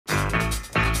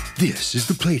This is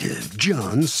the plaintiff,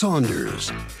 John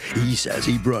Saunders. He says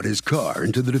he brought his car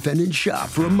into the defendant's shop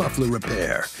for a muffler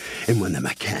repair. And when the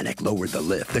mechanic lowered the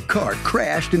lift, the car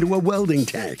crashed into a welding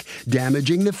tank,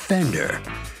 damaging the fender.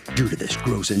 Due to this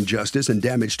gross injustice and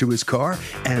damage to his car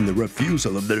and the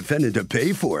refusal of the defendant to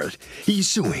pay for it, he's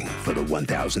suing for the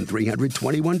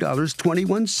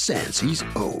 $1,321.21 he's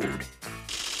owed.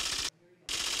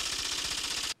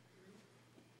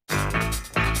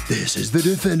 This is the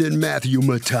defendant, Matthew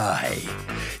Matai.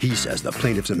 He says the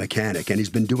plaintiff's a mechanic and he's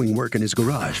been doing work in his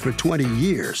garage for 20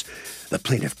 years. The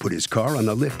plaintiff put his car on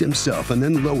the lift himself and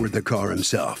then lowered the car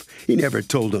himself. He never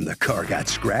told him the car got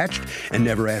scratched and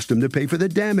never asked him to pay for the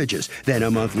damages. Then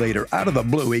a month later, out of the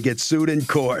blue, he gets sued in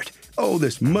court. Oh,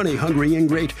 this money-hungry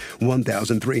ingrate,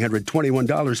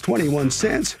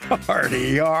 $1,321.21.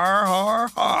 Hardy, har, har,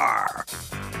 har.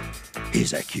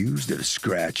 He's accused of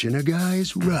scratching a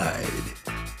guy's ride.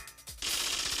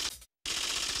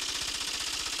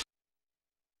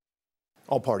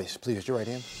 All parties, please raise your right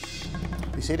hand.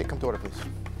 Be seated. Come to order, please.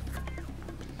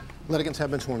 Litigants have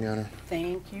been sworn, Your Honor.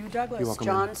 Thank you, Douglas. You're welcome,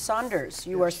 John ma'am. Saunders,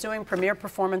 you are suing Premier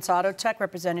Performance Auto Tech,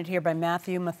 represented here by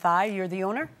Matthew Mathai. You're the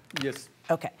owner? Yes.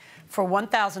 Okay. For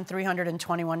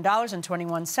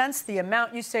 $1,321.21, the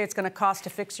amount you say it's going to cost to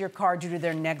fix your car due to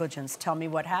their negligence. Tell me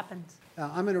what happens.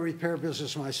 I'm in a repair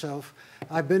business myself.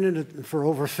 I've been in it for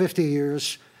over 50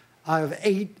 years. I have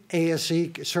 8 ASE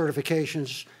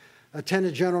certifications,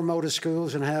 attended General Motors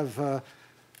schools, and have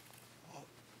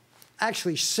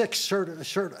actually 6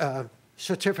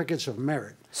 certificates of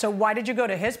merit. So why did you go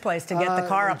to his place to get the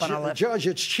car up on a lift? Judge,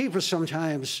 it's cheaper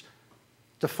sometimes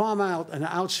to farm out and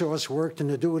outsource work than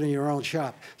to do it in your own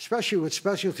shop, especially with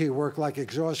specialty work like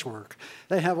exhaust work.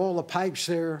 They have all the pipes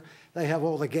there. They have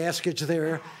all the gaskets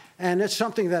there. And it's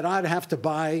something that I'd have to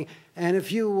buy. And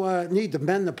if you need to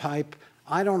bend the pipe,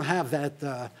 I don't have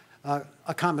that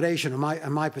accommodation in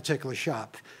my particular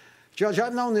shop. Judge,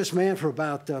 I've known this man for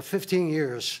about 15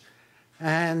 years.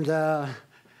 And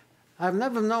I've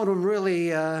never known him really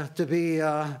to be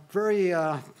very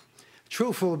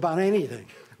truthful about anything,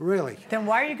 really. Then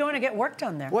why are you going to get work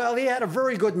done there? Well, he had a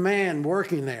very good man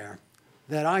working there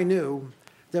that I knew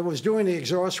that was doing the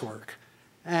exhaust work.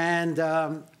 And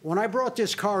when I brought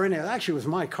this car in there, actually it was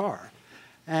my car,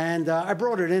 and I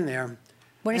brought it in there.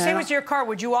 When you say it was your car,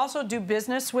 would you also do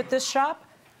business with this shop?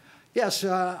 Yes,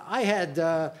 I had,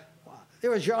 there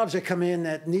were jobs that come in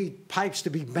that need pipes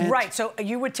to be bent. Right, so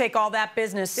you would take all that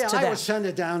business to them? Yeah, I would send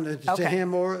it down to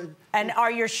him. And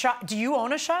are your shop, do you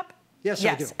own a shop? Yes,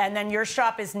 I do. And then your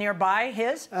shop is nearby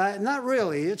his? Not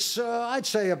really. It's, I'd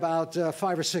say about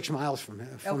 5 or 6 miles from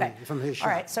his shop.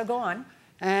 All right, so go on.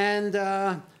 And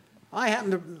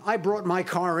I brought my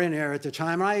car in there at the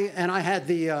time, and I had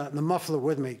the muffler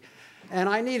with me. And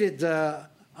I needed a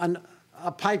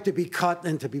pipe to be cut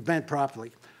and to be bent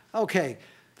properly. Okay,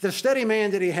 the steady man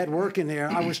that he had working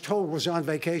there, I was told was on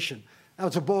vacation. That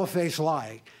was a bald-faced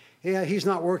lie. Yeah, he's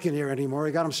not working there anymore.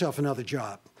 He got himself another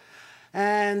job.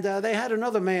 And they had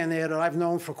another man there that I've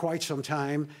known for quite some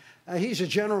time. He's a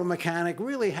general mechanic,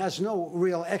 really has no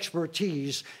real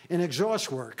expertise in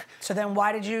exhaust work. So then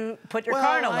why did you put your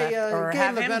car in a lift or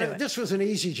have him do it? This was an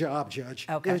easy job, Judge.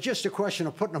 Okay. It was just a question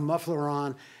of putting a muffler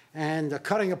on and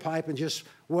cutting a pipe and just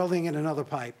welding in another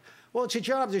pipe. Well, it's a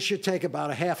job that should take about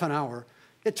a half an hour.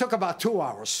 It took about 2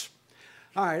 hours.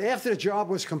 All right, after the job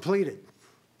was completed,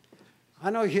 I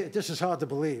know this is hard to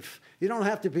believe. You don't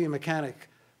have to be a mechanic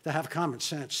to have common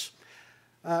sense.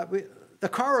 The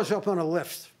car is up on a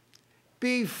lift.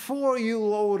 Before you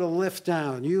lower the lift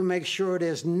down, you make sure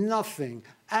there's nothing,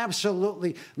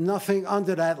 absolutely nothing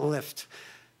under that lift.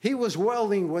 He was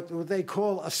welding what they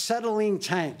call acetylene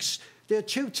tanks. They're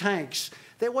 2 tanks.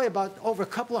 They weigh about over a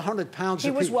couple of 100 pounds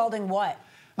apiece. He was welding what?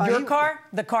 Your car?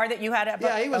 The car that you had up?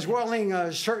 Yeah, he was welding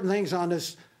certain things on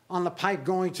the pipe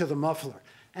going to the muffler.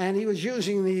 And he was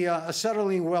using the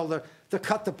acetylene welder to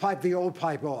cut the pipe, the old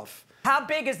pipe off. How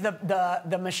big is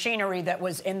the machinery that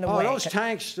was in the way? Oh, those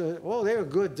tanks, they were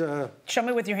good. Show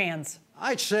me with your hands.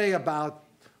 I'd say about...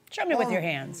 Show me with your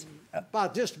hands.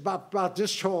 About this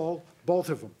tall, both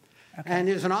of them. Okay. And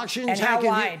there's an oxygen tank. And how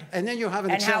wide? And then you have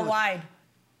an... And how wide?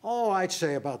 Oh, I'd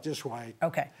say about this wide.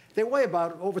 Okay. They weigh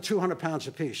about over 200 pounds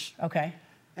apiece. Okay.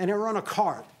 And they're on a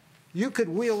cart. You could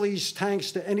wheel these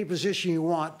tanks to any position you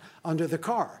want under the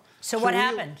car. So what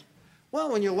happened? Well,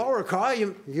 when you lower a car,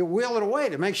 you wheel it away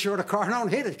to make sure the car don't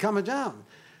hit it coming down.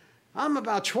 I'm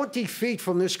about 20 feet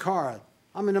from this car.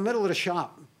 I'm in the middle of the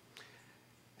shop.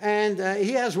 And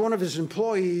he has one of his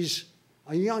employees,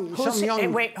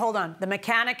 Wait, hold on. The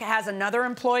mechanic has another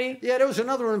employee? Yeah, there was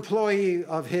another employee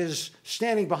of his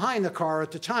standing behind the car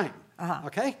at the time.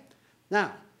 Okay?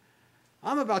 Now,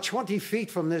 I'm about 20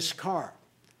 feet from this car,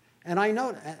 and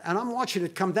I'm watching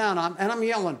it come down, and I'm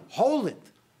yelling, hold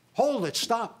it,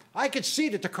 stop. I could see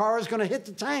that the car is going to hit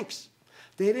the tanks.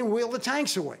 They didn't wheel the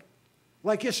tanks away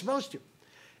like you're supposed to.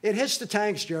 It hits the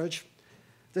tanks, Judge.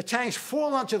 The tanks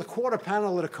fall onto the quarter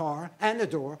panel of the car and the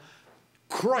door,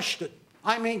 crushed it.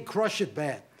 I mean, crushed it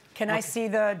bad. Can I see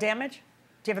the damage?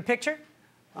 Do you have a picture?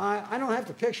 I don't have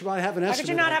the picture, but I have an estimate. How did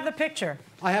you not have the picture?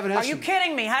 I have an estimate. Are you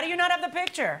kidding me? How do you not have the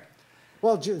picture?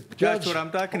 Well, Judge... That's what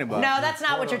I'm talking about. No, that's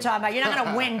not what you're talking about. You're not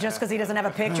going to win just because he doesn't have a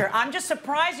picture. I'm just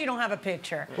surprised you don't have a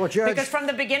picture. Well, Judge... Because from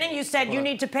the beginning you said you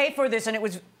need to pay for this, and it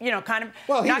was, you know, kind of...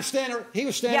 Well, he was standing right out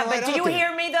there. Yeah, but do you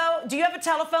hear me, though? Do you have a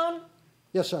telephone?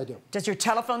 Yes, I do. Does your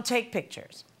telephone take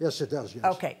pictures? Yes, it does, yes.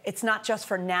 Okay, it's not just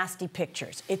for nasty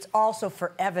pictures. It's also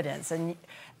for evidence. And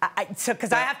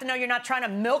because I have to know you're not trying to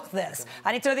milk this.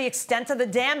 I need to know the extent of the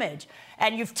damage.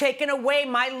 And you've taken away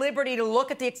my liberty to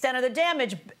look at the extent of the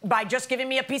damage by just giving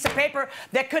me a piece of paper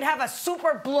that could have a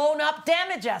super blown up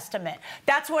damage estimate.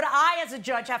 That's what I, as a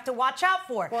judge, have to watch out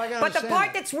for. Well, but the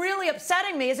part that's really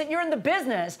upsetting me is that you're in the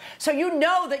business, so you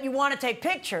know that you want to take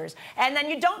pictures, and then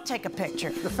you don't take a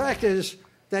picture. The fact is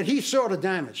that he saw the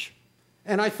damage.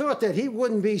 And I thought that he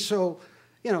wouldn't be so,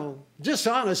 you know,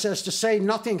 dishonest as to say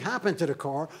nothing happened to the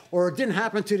car or it didn't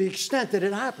happen to the extent that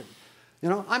it happened. You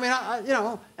know, I mean, you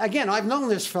know, again, I've known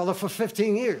this fella for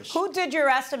 15 years. Who did your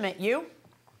estimate? You?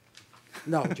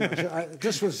 No, Judge.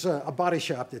 This was a body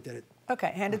shop that did it.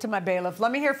 Okay, hand it to my bailiff.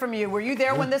 Let me hear from you. Were you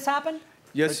there when this happened?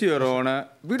 Yes, Your Honor.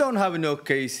 We don't have no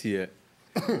case here.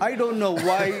 I don't know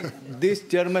why this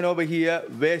German over here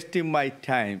wasting my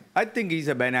time. I think he's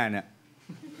a banana.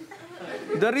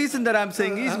 The reason that I'm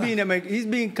saying he's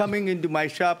been coming into my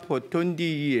shop for 20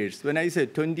 years. When I say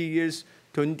 20 years,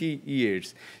 20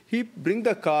 years. He bring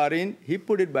the car in, he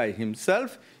put it by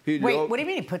himself. Wait, what do you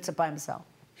mean he puts it by himself?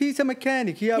 He's a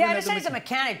mechanic. Yeah, I understand he's a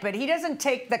mechanic, but he doesn't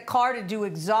take the car to do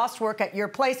exhaust work at your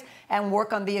place and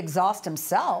work on the exhaust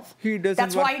himself. He doesn't.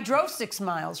 That's why he drove 6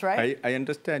 miles, right? I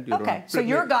understand, Your Honor. Okay, so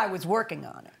your guy was working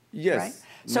on it. Yes. Right?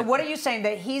 So what are you saying,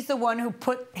 that he's the one who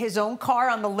put his own car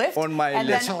on the lift? On my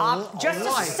lift. Just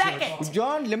a second.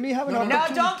 John, let me have an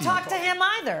opportunity. No, don't talk to him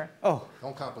either. Oh.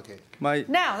 Don't complicate. No,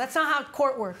 that's not how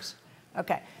court works.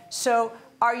 Okay, so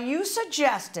are you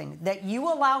suggesting that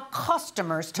you allow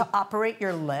customers to operate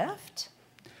your lift?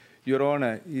 Your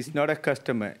Honor, he's not a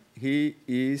customer. He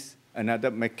is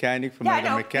another mechanic from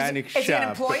another mechanic shop. Is he an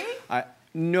employee?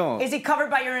 No. Is he covered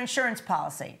by your insurance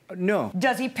policy? No.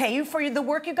 Does he pay you for the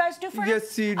work you guys do for him?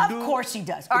 Yes, he Of do. course he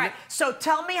does. All right, so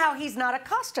tell me how he's not a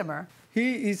customer.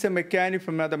 He is a mechanic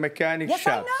from another mechanic shop. Yes,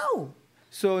 I know.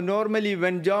 So normally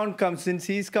when John comes, since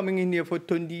he's coming in here for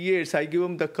 20 years, I give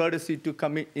him the courtesy to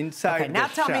come inside Okay, now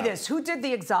the tell shop. me this. Who did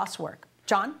the exhaust work?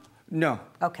 John? No.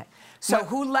 Okay. So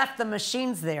who left the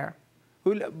machines there?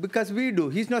 Because we do.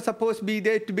 He's not supposed to be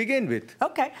there to begin with.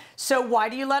 Okay. So why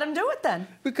do you let him do it then?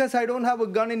 Because I don't have a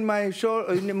gun in my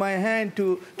hand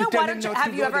to tell him not to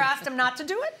have you ever asked him not to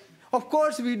do it? Of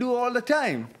course we do all the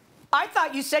time. I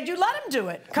thought you said you let him do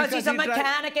it because he's a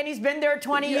mechanic and he's been there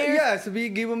 20 years. Yes, we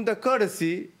give him the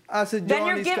courtesy. As a John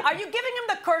are you giving him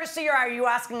the courtesy or are you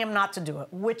asking him not to do it?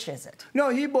 Which is it? No,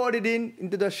 he brought it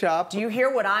into the shop. Do you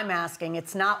hear what I'm asking?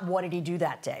 It's not what did he do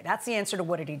that day. That's the answer to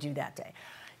what did he do that day.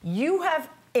 You have,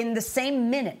 in the same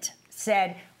minute,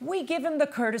 said, we give him the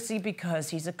courtesy because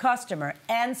he's a customer,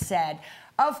 and said,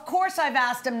 of course I've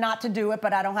asked him not to do it,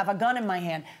 but I don't have a gun in my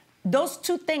hand. Those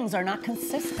two things are not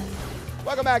consistent.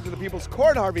 Welcome back to the People's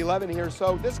Court. Harvey Levin here.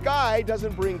 So this guy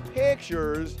doesn't bring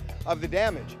pictures of the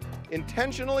damage.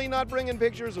 Intentionally not bringing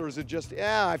pictures, or is it just,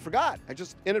 I forgot. I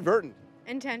just inadvertent.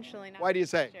 Intentionally not. Why do you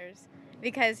say? Pictures.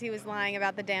 Because he was lying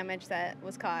about the damage that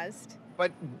was caused.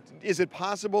 But is it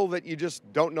possible that you just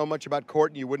don't know much about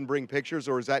court and you wouldn't bring pictures,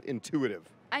 or is that intuitive?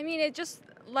 I mean, it just,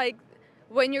 like,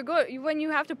 when you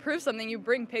have to prove something, you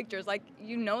bring pictures. Like,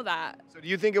 you know that. So do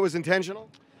you think it was intentional?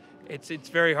 It's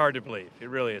very hard to believe. It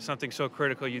really is. Something so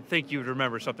critical, you'd think you would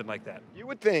remember something like that. You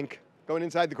would think, going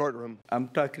inside the courtroom. I'm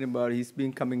talking about he's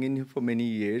been coming in here for many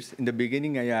years. In the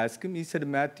beginning, I asked him, he said,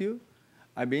 Matthew,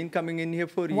 I've been coming in here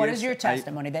for years. What is your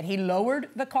testimony, that he lowered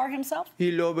the car himself?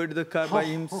 He lowered the car by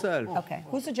himself. Okay.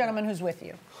 Who's the gentleman who's with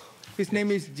you? His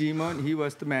name is Jimon. He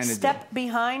was the manager. Step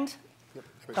behind?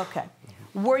 Okay.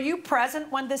 Were you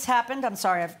present when this happened? I'm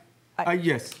sorry.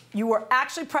 Yes. You were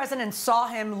actually present and saw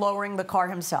him lowering the car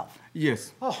himself?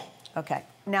 Yes. Oh. Okay.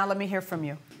 Now let me hear from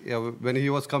you. Yeah, when he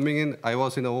was coming in, I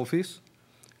was in the office.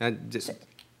 And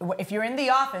if you're in the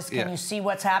office, can you see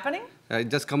what's happening? I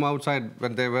just come outside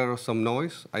when there were some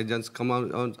noise. I just come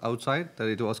outside that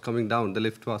it was coming down. The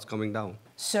lift was coming down.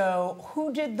 So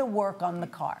who did the work on the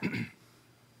car?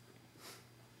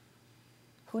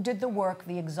 Who did the work,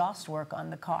 the exhaust work on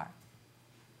the car?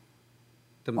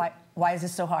 The- Why is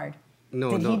this so hard?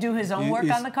 No, Did no. he do his own work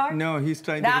on the car? No, he's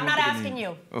trying No, to I'm not remember the asking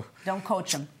name. you. Oh. Don't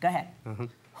coach him. Go ahead.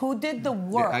 Who did the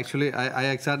work? Actually,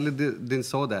 I exactly didn't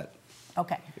saw that.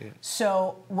 Okay.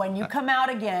 So when you come out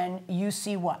again, you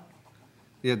see what?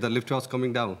 Yeah, the lift was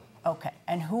coming down. Okay.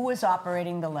 And who was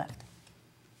operating the lift?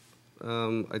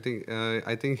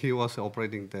 I think he was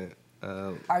operating the.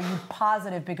 Are you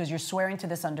positive, because you're swearing to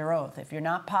this under oath? If you're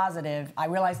not positive, I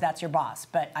realize that's your boss,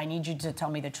 but I need you to tell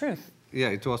me the truth. Yeah,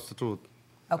 it was the truth.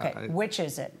 Okay, which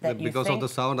is it that you because think? of the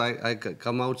sound, I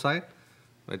come outside.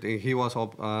 I think he was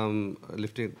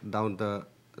lifting down the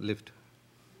lift.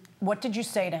 What did you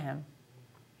say to him?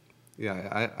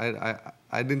 Yeah,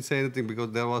 I didn't say anything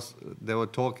because they were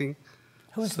talking.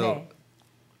 Who's so,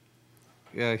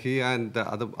 they? Yeah, he and the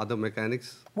other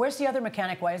mechanics. Where's the other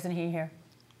mechanic? Why isn't he here?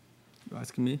 You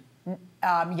asking me?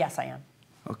 Yes, I am.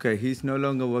 Okay, he's no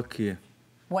longer work here.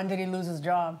 When did he lose his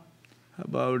job?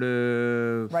 About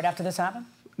Right after this happened?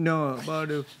 no,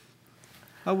 about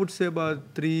I would say about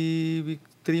 3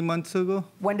 months ago.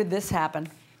 When did this happen?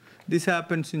 This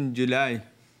happens in July.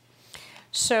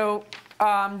 So,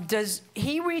 does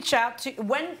he reach out to?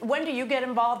 When do you get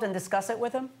involved and discuss it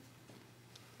with him?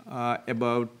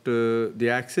 About the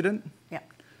accident. Yeah.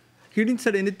 He didn't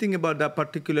say anything about that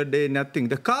particular day, nothing.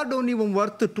 The car don't even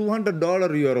worth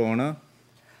 $200, Your Honor.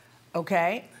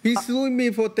 Okay. He's suing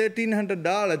me for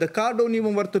 $1,300. The car don't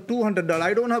even worth $200.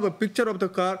 I don't have a picture of the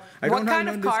car. What kind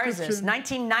of car is this?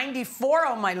 1994?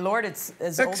 Oh, my Lord, it's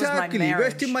as old as my marriage. Exactly,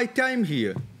 wasting my time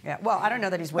here. Yeah, well, I don't know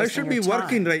that he's wasting I should your be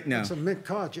working time. right now. It's a mint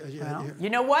car. You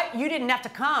know what? You didn't have to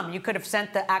come. You could have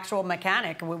sent the actual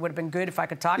mechanic. It would have been good if I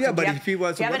could talk to him. Yeah, but if he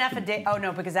was do you have an working. affidavit? Oh,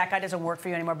 no, because that guy doesn't work for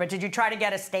you anymore. But did you try to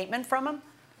get a statement from him?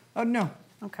 Oh, no.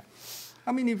 Okay.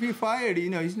 I mean, if he fired,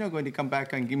 he's not going to come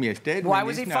back and give me a statement. Why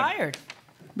was He's he not. fired?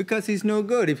 Because he's no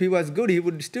good. If he was good, he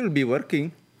would still be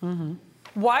working.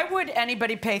 Why would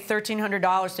anybody pay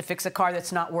 $1,300 to fix a car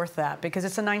that's not worth that? Because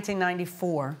it's a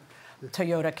 1994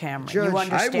 Toyota Camry. Judge, you I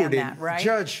understand wouldn't. that, right?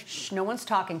 Judge. Shh, no one's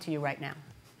talking to you right now.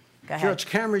 Go ahead. Judge,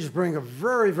 Camrys bring a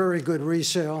very, very good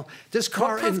resale. This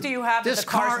car proof do you have that this the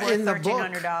car's car worth in the book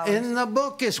 $1,300? in the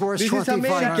book is worth This is $2,500.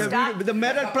 America. Stop. The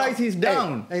metal price is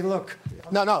down. Hey, look,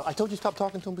 No, I told you stop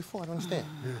talking to him before. I don't understand.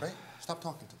 Right? Stop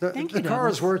talking to him. Thank the you, car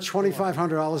Douglas. is worth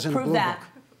 $2,500 in a Prove blue that. book.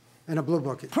 In a blue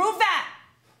book. Prove that.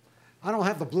 I don't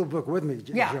have the blue book with me,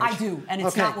 Yeah, Judge. I do, and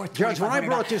it's Okay, not worth $2,500. Judge, when I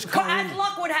brought this car in, As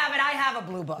luck would have it, I have a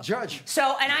blue book. Judge.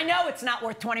 So, and I know it's not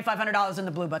worth $2,500 in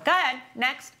the blue book. Go ahead,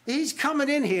 next. he's coming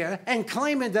in here and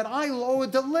claiming that I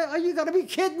lowered the lift. You got to be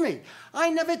kidding me.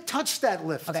 I never touched that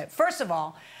lift. Okay, first of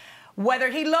all, whether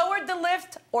he lowered the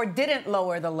lift or didn't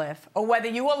lower the lift, or whether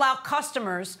you allow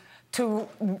customers to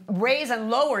raise and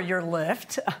lower your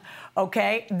lift,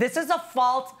 okay, this is a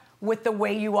fault with the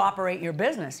way you operate your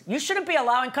business. You shouldn't be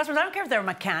allowing customers, I don't care if they're a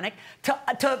mechanic,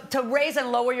 to raise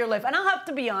and lower your lift. And I'll have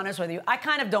to be honest with you, I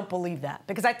kind of don't believe that,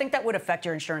 because I think that would affect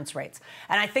your insurance rates.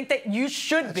 And I think that you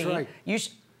should That's be. right.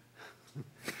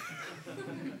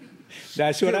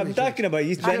 That's what I'm talking about.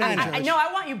 He's banana. I know,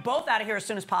 I want you both out of here as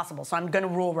soon as possible, so I'm going to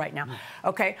rule right now.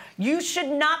 Okay? You should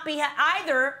not be,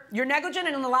 either you're negligent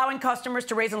in allowing customers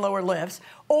to raise and lower lifts,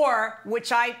 or,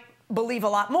 which I believe a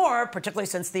lot more, particularly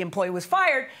since the employee was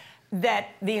fired, that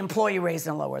the employee raised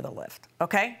and lowered the lift.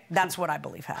 Okay? That's what I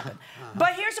believe happened.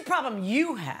 But here's the problem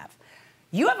you have.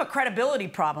 You have a credibility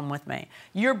problem with me.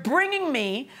 You're bringing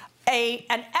me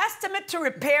an estimate to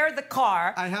repair the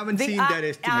car. I haven't seen that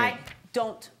estimate. I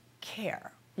don't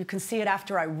care. You can see it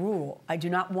after I rule. I do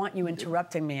not want you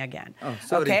interrupting me again. Oh,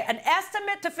 sorry. Okay? An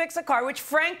estimate to fix a car, which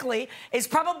frankly is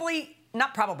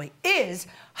is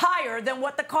higher than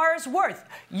what the car is worth.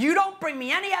 You don't bring me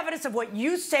any evidence of what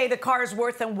you say the car is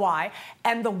worth and why.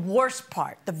 And the worst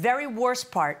part, the very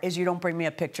worst part, is you don't bring me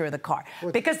a picture of the car.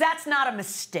 Because that's not a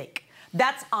mistake.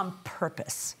 That's on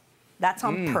purpose. That's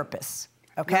on purpose.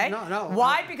 Okay? No.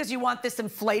 Why? Because you want this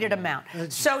inflated amount.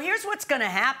 So here's what's going to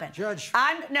happen. Judge,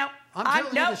 I'm telling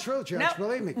you the truth, Judge,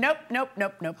 believe me. Nope.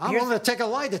 I'm willing to take a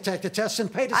lie detector test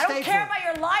and pay the I state don't care for it.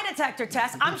 about your lie detector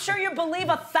test. I'm sure you believe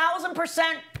 1,000%,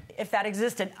 if that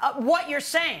existed, what you're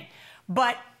saying.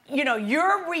 But,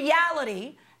 your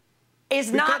reality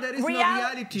is not there is reality. no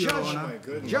reality, Your Honor.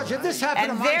 Judge, if this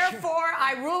happened And to my therefore,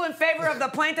 I rule in favor of the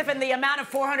plaintiff in the amount of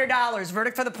 $400.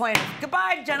 Verdict for the plaintiff.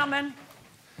 Goodbye, gentlemen.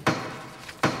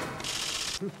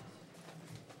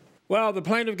 Well, the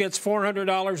plaintiff gets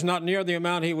 $400, not near the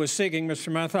amount he was seeking. Mr.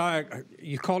 Mathai,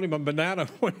 you called him a banana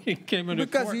when he came into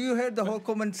court. Because you heard the whole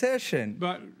conversation.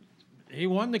 But he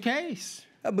won the case.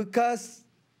 Because,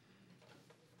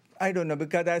 I don't know,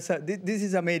 because this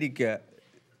is America.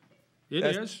 It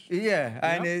is. Yeah,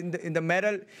 and in the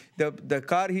metal, the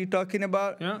car he talking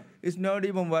about is not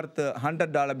even worth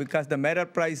 $100 because the metal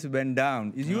price went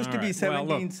down. It used to be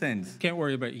 17 cents. Can't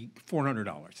worry about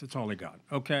 $400. That's all he got.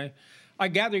 Okay. I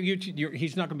gather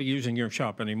he's not going to be using your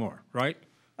shop anymore, right?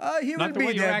 He not will the be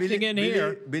way there. You're acting in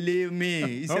here. Believe me,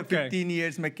 he's a 15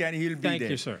 years mechanic. He'll be there. Thank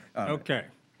you, sir. Right. Okay.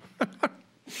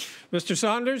 Mr.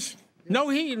 Saunders? No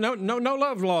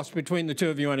love lost between the two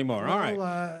of you anymore. All right.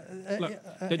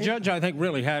 Look, the judge, I think,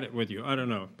 really had it with you. I don't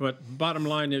know. But bottom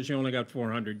line is you only got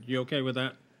 400. You okay with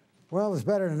that? Well, it's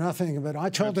better than nothing, but I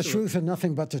told the truth and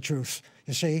nothing but the truth,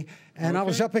 you see. And I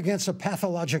was up against a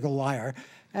pathological liar.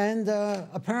 And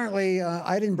apparently,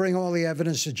 I didn't bring all the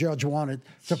evidence the judge wanted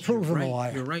to prove him a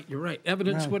liar. You're right.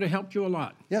 Evidence would have helped you a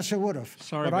lot. Yes, it would have.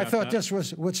 Sorry but I about thought that.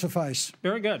 this would suffice.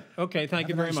 Very good. Okay, thank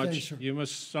you very much. Day, you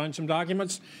must sign some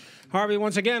documents. Harvey,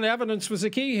 once again, evidence was the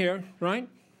key here, right?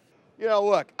 You know,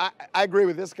 look, I agree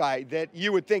with this guy that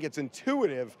you would think it's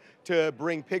intuitive to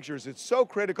bring pictures. It's so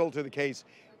critical to the case.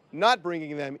 Not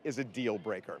bringing them is a deal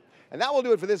breaker. And that will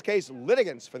do it for this case.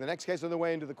 Litigants for the next case on the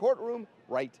way into the courtroom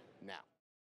right